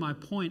really, my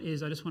point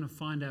is, I just want to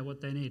find out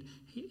what they need."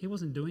 He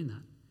wasn't doing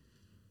that.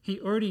 He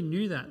already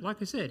knew that.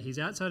 Like I said, he's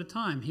outside of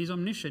time. He's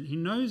omniscient. He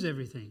knows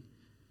everything.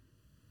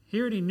 He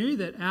already knew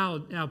that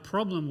our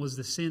problem was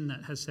the sin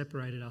that has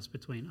separated us,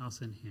 between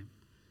us and him.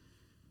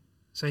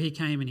 So he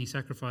came and he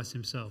sacrificed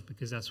himself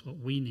because that's what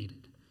we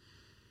needed.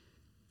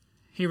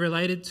 He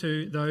related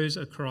to those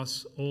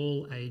across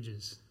all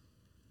ages.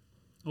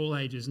 All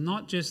ages,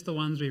 not just the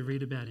ones we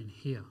read about in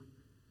here.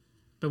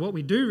 But what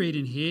we do read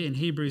in here in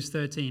Hebrews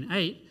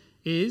 13:8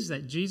 is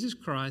that Jesus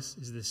Christ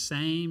is the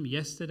same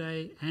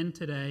yesterday and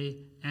today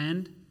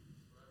and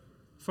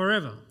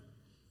forever.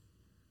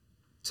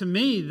 To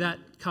me,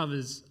 that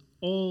covers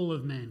all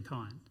of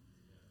mankind.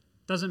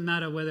 Doesn't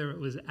matter whether it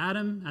was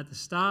Adam at the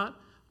start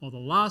or the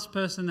last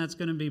person that's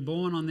going to be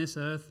born on this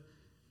earth.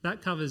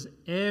 That covers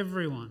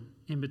everyone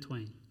in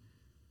between.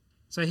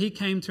 So he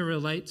came to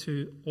relate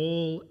to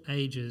all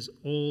ages,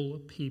 all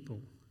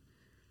people.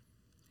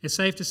 It's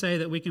safe to say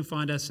that we can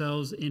find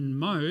ourselves in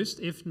most,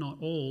 if not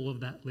all, of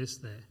that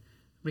list there.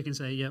 We can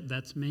say, "Yep,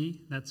 that's me,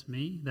 that's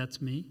me,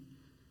 that's me."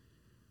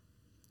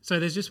 So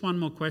there's just one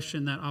more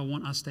question that I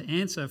want us to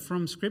answer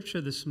from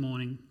Scripture this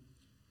morning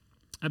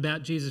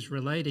about Jesus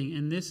relating,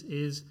 and this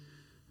is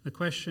the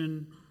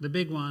question, the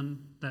big one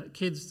that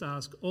kids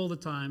ask all the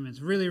time.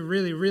 It's really,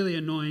 really, really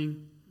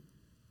annoying.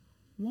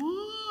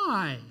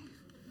 Why?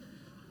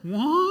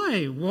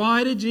 Why?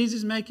 Why did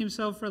Jesus make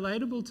himself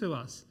relatable to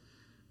us?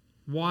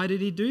 Why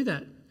did he do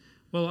that?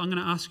 Well, I'm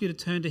going to ask you to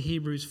turn to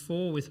Hebrews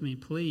 4 with me,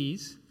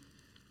 please.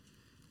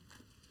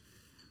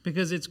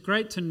 Because it's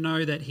great to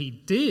know that he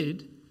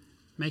did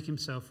make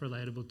himself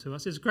relatable to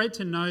us. It's great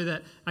to know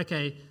that,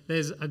 okay,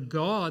 there's a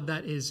God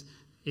that is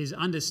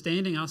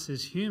understanding us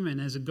as human.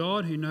 There's a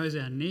God who knows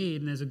our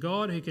need, and there's a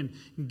God who can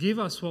give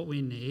us what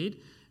we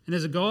need, and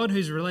there's a God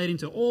who's relating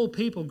to all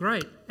people.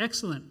 Great,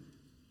 excellent.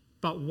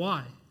 But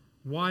why?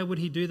 Why would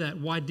he do that?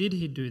 Why did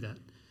he do that?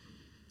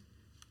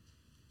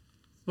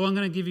 Well, I'm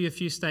going to give you a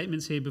few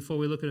statements here before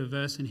we look at a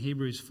verse in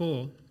Hebrews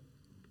 4.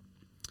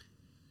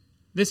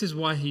 This is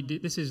why he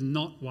did. This is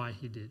not why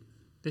he did.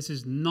 This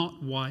is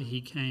not why he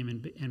came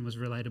and was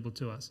relatable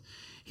to us.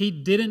 He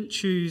didn't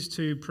choose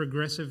to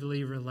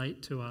progressively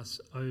relate to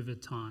us over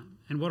time.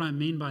 And what I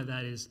mean by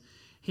that is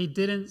he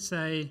didn't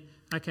say,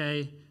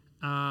 okay,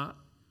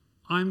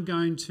 I'm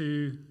going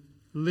to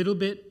little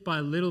bit by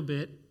little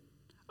bit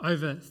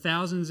over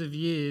thousands of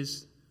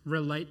years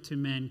relate to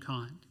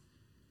mankind.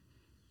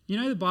 You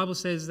know, the Bible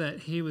says that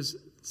he was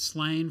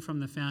slain from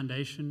the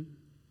foundation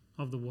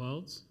of the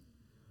worlds.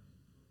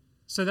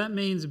 So that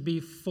means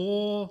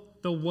before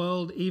the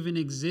world even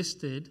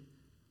existed,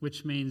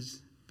 which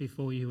means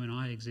before you and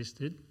I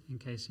existed, in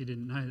case you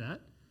didn't know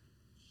that,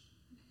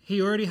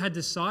 he already had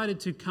decided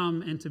to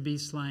come and to be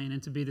slain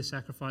and to be the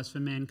sacrifice for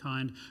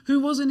mankind,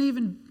 who wasn't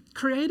even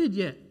created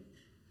yet.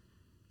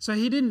 So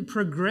he didn't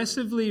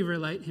progressively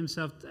relate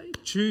himself,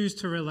 choose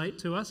to relate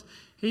to us.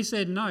 He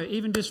said, no,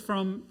 even just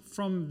from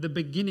the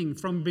beginning,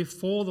 from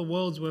before the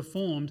worlds were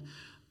formed,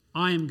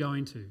 I am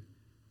going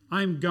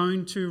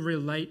to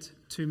relate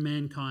to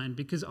mankind,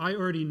 because I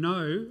already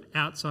know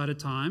outside of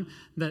time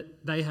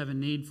that they have a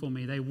need for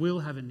me. They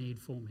will have a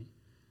need for me.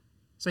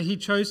 So he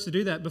chose to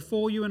do that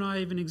before you and I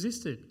even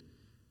existed.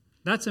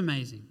 That's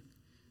amazing.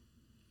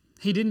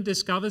 He didn't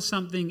discover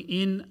something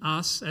in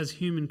us as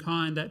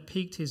humankind that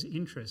piqued his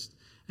interest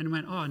and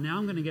went, oh, now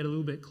I'm going to get a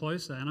little bit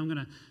closer and I'm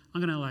going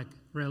to like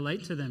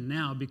relate to them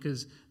now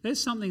because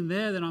there's something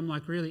there that I'm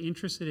like really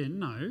interested in.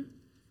 No.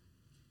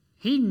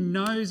 He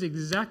knows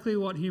exactly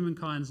what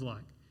humankind's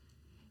like.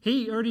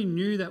 He already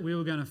knew that we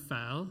were going to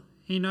fail.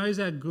 He knows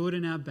our good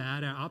and our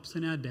bad, our ups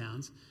and our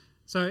downs.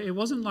 So it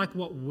wasn't like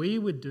what we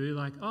would do,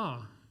 like,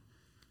 oh,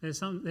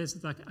 there's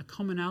like a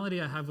commonality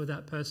I have with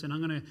that person. I'm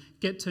going to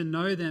get to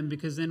know them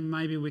because then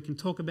maybe we can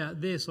talk about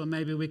this, or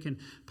maybe we can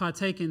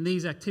partake in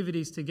these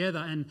activities together,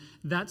 and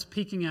that's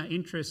piquing our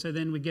interest. So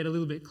then we get a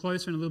little bit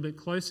closer and a little bit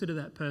closer to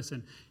that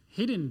person.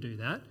 He didn't do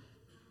that.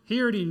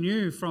 He already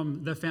knew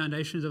from the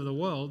foundations of the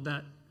world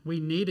that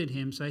we needed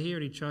him, so he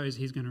already chose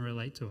he's going to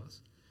relate to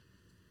us.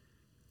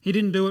 He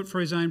didn't do it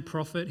for his own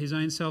profit, his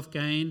own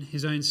self-gain,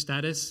 his own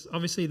status.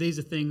 Obviously, these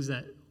are things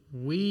that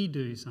we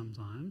do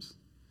sometimes.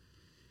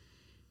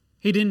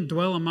 He didn't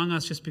dwell among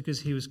us just because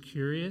he was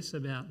curious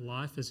about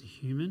life as a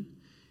human.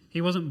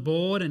 He wasn't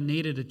bored and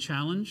needed a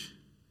challenge.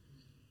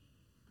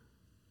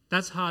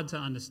 That's hard to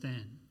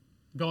understand.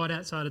 God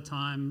outside of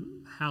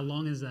time, how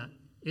long is that?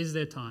 Is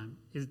there time?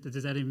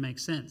 Does that even make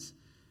sense?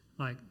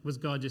 Like, was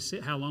God just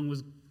how long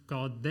was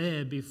God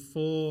there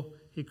before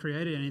he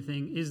created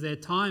anything? Is there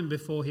time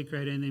before he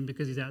created anything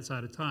because he's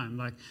outside of time?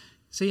 Like,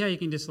 see how you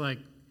can just like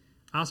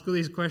ask all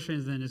these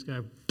questions and then just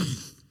go,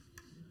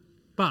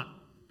 but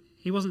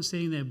he wasn't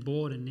sitting there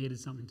bored and needed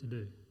something to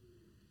do.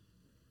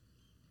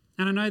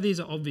 And I know these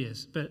are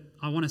obvious, but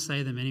I want to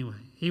say them anyway.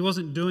 He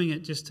wasn't doing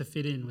it just to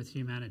fit in with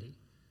humanity.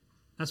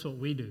 That's what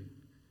we do.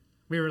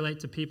 We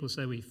relate to people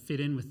so we fit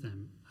in with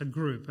them, a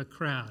group, a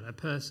crowd, a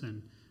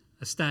person,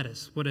 a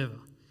status, whatever.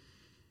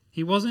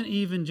 He wasn't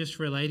even just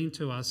relating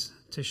to us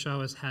to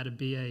show us how to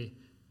be a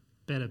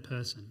better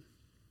person.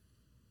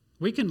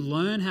 We can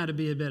learn how to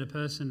be a better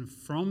person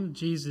from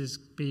Jesus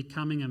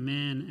becoming a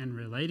man and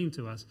relating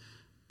to us,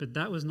 but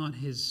that was not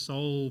his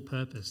sole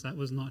purpose. That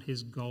was not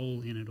his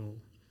goal in it all.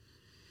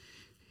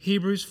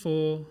 Hebrews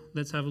 4,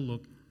 let's have a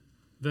look.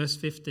 Verse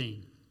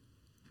 15.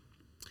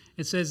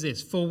 It says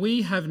this, "For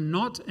we have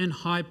not an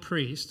high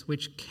priest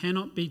which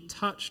cannot be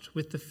touched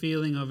with the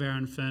feeling of our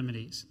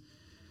infirmities."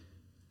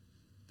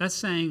 That's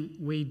saying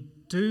we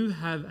do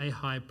have a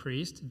high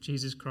priest,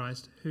 Jesus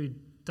Christ, who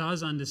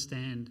does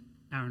understand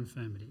our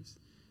infirmities.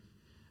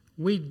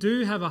 We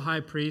do have a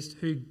high priest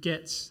who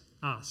gets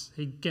us.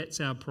 He gets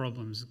our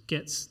problems,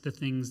 gets the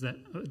things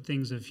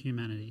of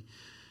humanity,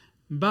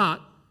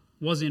 but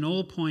was in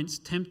all points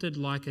tempted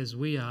like as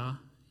we are,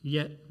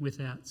 yet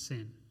without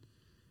sin.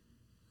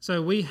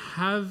 So we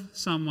have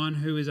someone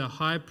who is a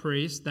high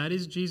priest, that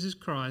is Jesus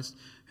Christ,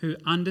 who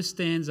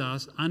understands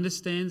us,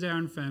 understands our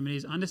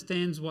infirmities,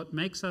 understands what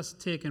makes us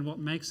tick and what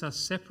makes us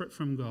separate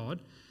from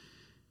God.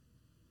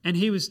 And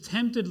he was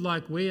tempted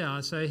like we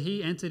are, so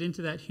he entered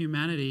into that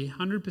humanity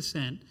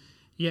 100%,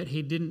 yet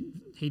he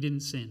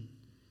didn't sin.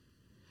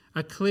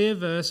 A clear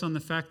verse on the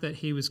fact that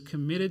he was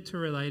committed to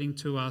relating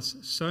to us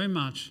so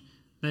much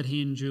that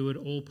he endured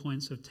all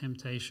points of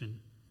temptation.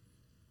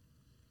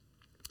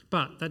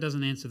 But that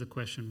doesn't answer the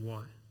question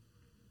why.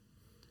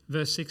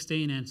 Verse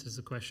 16 answers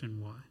the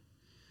question why.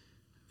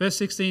 Verse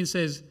 16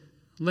 says,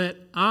 let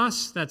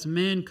us, that's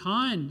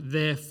mankind,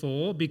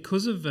 therefore,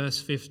 because of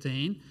verse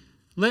 15,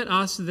 let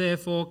us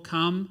therefore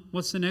come,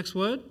 what's the next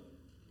word?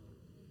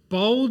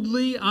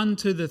 Boldly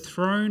unto the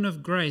throne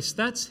of grace.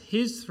 That's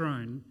his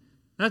throne.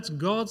 That's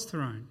God's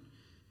throne.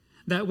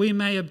 That we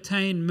may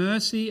obtain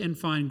mercy and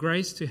find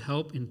grace to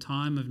help in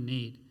time of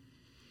need.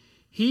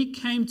 He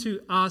came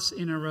to us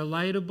in a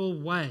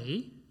relatable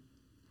way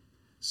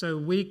so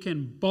we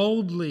can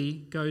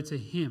boldly go to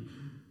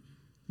him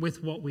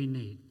with what we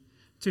need.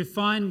 To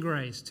find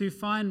grace, to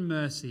find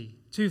mercy,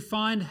 to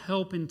find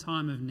help in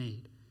time of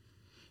need.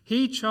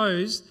 He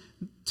chose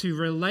to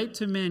relate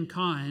to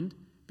mankind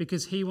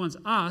because he wants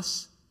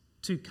us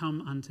to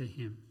come unto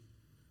him,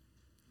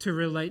 to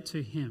relate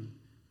to him,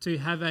 to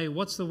have a,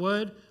 what's the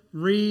word?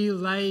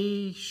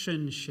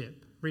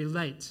 Relationship.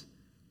 Relate.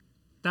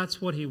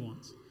 That's what he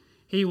wants.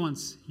 He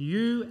wants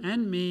you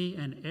and me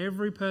and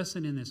every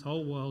person in this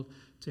whole world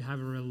to have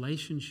a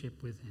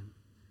relationship with him.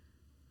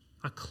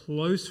 A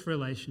close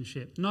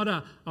relationship. Not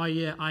a, oh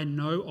yeah, I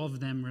know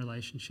of them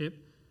relationship,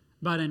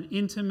 but an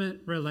intimate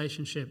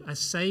relationship, a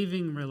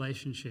saving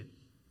relationship.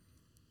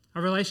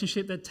 A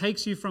relationship that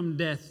takes you from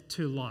death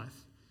to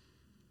life.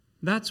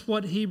 That's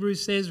what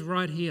Hebrews says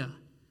right here.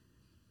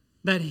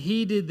 That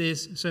he did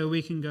this so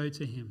we can go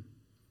to him.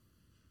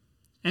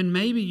 And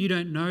maybe you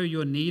don't know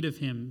your need of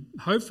him.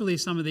 Hopefully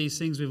some of these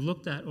things we've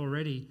looked at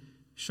already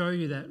show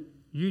you that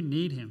you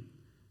need him.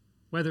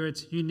 Whether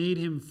it's you need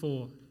him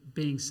for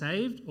being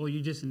saved or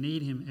you just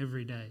need him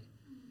every day.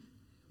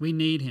 We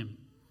need him.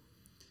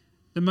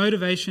 The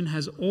motivation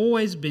has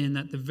always been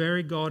that the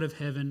very God of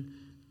heaven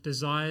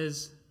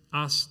desires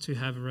us to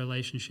have a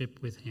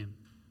relationship with him.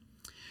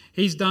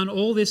 He's done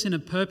all this in a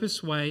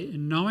purpose way,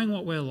 knowing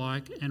what we're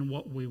like and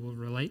what we will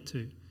relate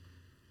to.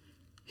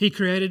 He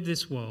created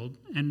this world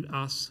and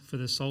us for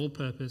the sole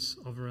purpose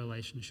of a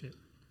relationship.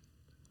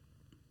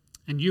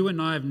 And you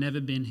and I have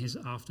never been his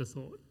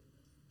afterthought.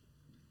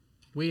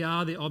 We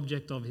are the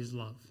object of his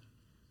love.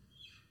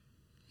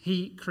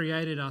 He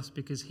created us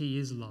because he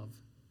is love.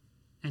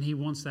 And he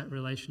wants that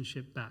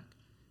relationship back.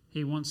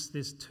 He wants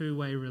this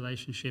two-way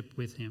relationship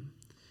with him.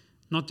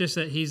 Not just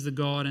that he's the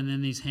God and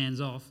then he's hands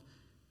off.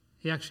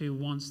 He actually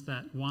wants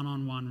that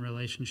one-on-one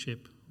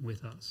relationship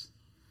with us.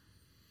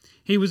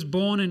 He was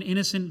born an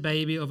innocent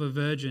baby of a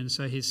virgin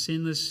so his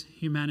sinless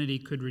humanity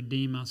could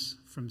redeem us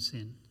from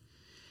sin.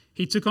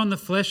 He took on the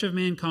flesh of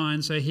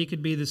mankind so he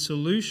could be the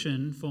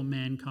solution for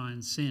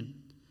mankind's sin.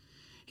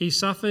 He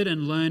suffered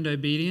and learned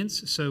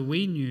obedience so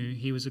we knew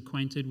he was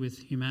acquainted with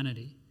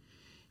humanity.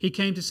 He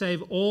came to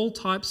save all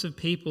types of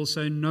people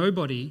so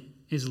nobody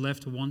is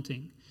left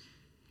wanting.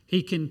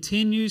 He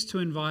continues to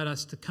invite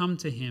us to come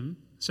to him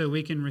so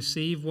we can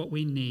receive what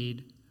we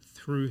need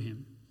through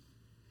him.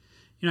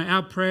 You know,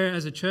 our prayer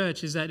as a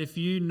church is that if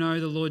you know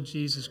the Lord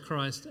Jesus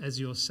Christ as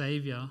your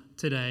Saviour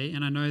today,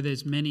 and I know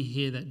there's many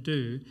here that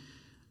do,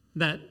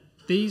 that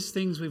these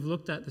things we've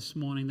looked at this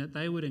morning, that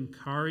they would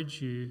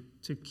encourage you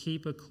to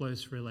keep a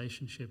close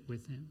relationship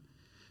with him,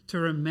 to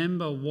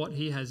remember what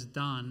he has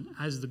done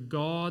as the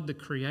God, the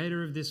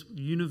creator of this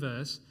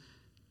universe,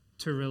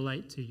 to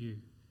relate to you,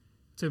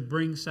 to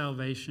bring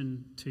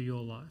salvation to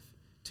your life,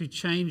 to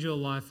change your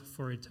life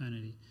for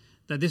eternity.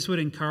 That this would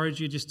encourage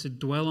you just to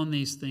dwell on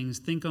these things,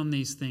 think on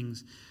these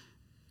things,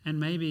 and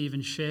maybe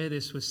even share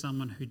this with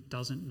someone who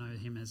doesn't know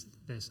him as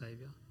their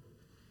Saviour.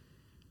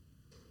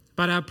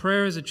 But our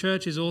prayer as a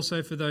church is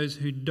also for those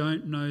who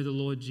don't know the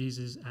Lord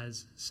Jesus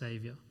as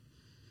Saviour.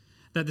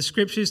 That the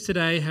scriptures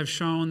today have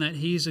shown that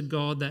he is a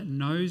God that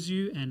knows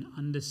you and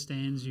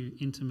understands you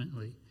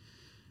intimately.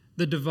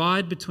 The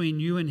divide between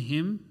you and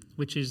him,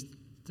 which is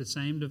the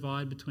same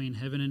divide between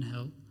heaven and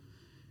hell,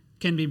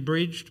 can be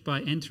bridged by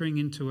entering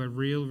into a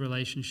real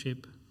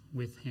relationship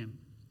with him.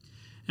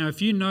 Now, if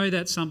you know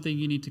that's something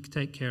you need to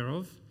take care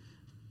of,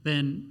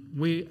 then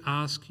we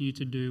ask you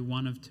to do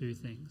one of two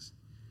things.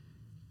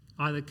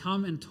 Either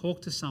come and talk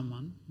to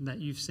someone that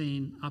you've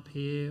seen up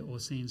here or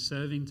seen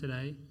serving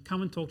today.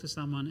 Come and talk to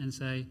someone and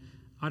say,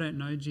 I don't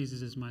know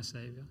Jesus as my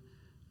Saviour.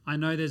 I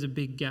know there's a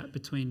big gap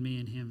between me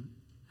and him,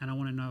 and I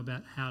want to know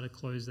about how to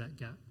close that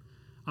gap.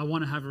 I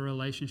want to have a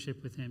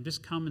relationship with him.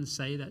 Just come and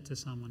say that to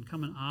someone.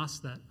 Come and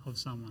ask that of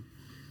someone.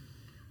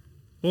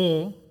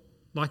 Or,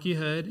 like you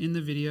heard in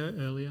the video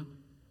earlier,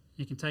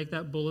 you can take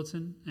that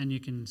bulletin and you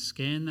can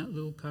scan that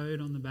little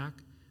code on the back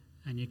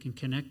and you can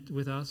connect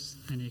with us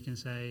and you can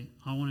say,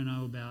 I want to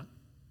know about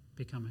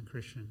becoming a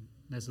Christian.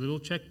 There's a little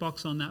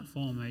checkbox on that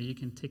form where you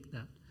can tick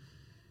that.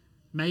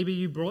 Maybe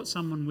you brought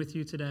someone with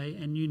you today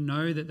and you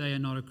know that they are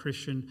not a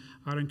Christian.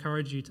 I'd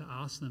encourage you to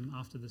ask them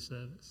after the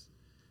service.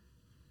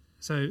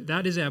 So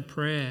that is our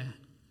prayer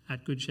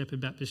at Good Shepherd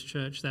Baptist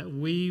Church, that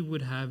we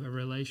would have a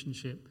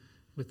relationship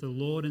with the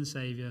Lord and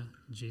Saviour,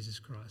 Jesus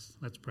Christ.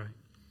 Let's pray.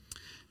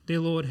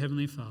 Dear Lord,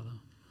 Heavenly Father,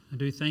 I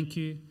do thank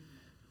you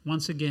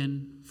once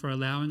again for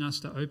allowing us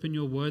to open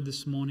your word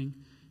this morning.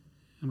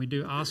 And we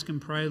do ask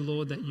and pray,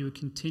 Lord, that you would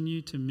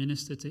continue to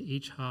minister to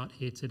each heart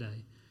here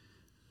today.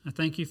 I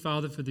thank you,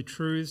 Father, for the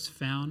truths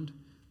found.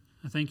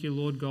 I thank you,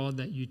 Lord God,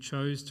 that you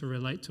chose to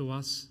relate to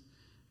us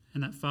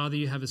and that, Father,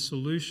 you have a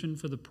solution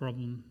for the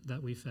problem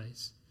that we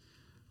face.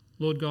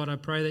 Lord God, I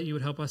pray that you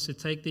would help us to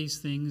take these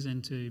things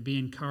and to be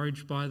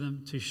encouraged by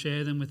them, to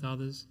share them with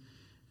others,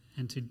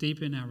 and to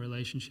deepen our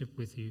relationship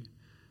with you.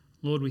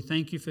 Lord, we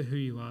thank you for who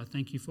you are.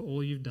 Thank you for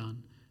all you've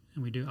done.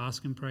 And we do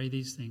ask and pray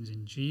these things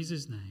in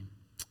Jesus' name.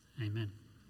 Amen.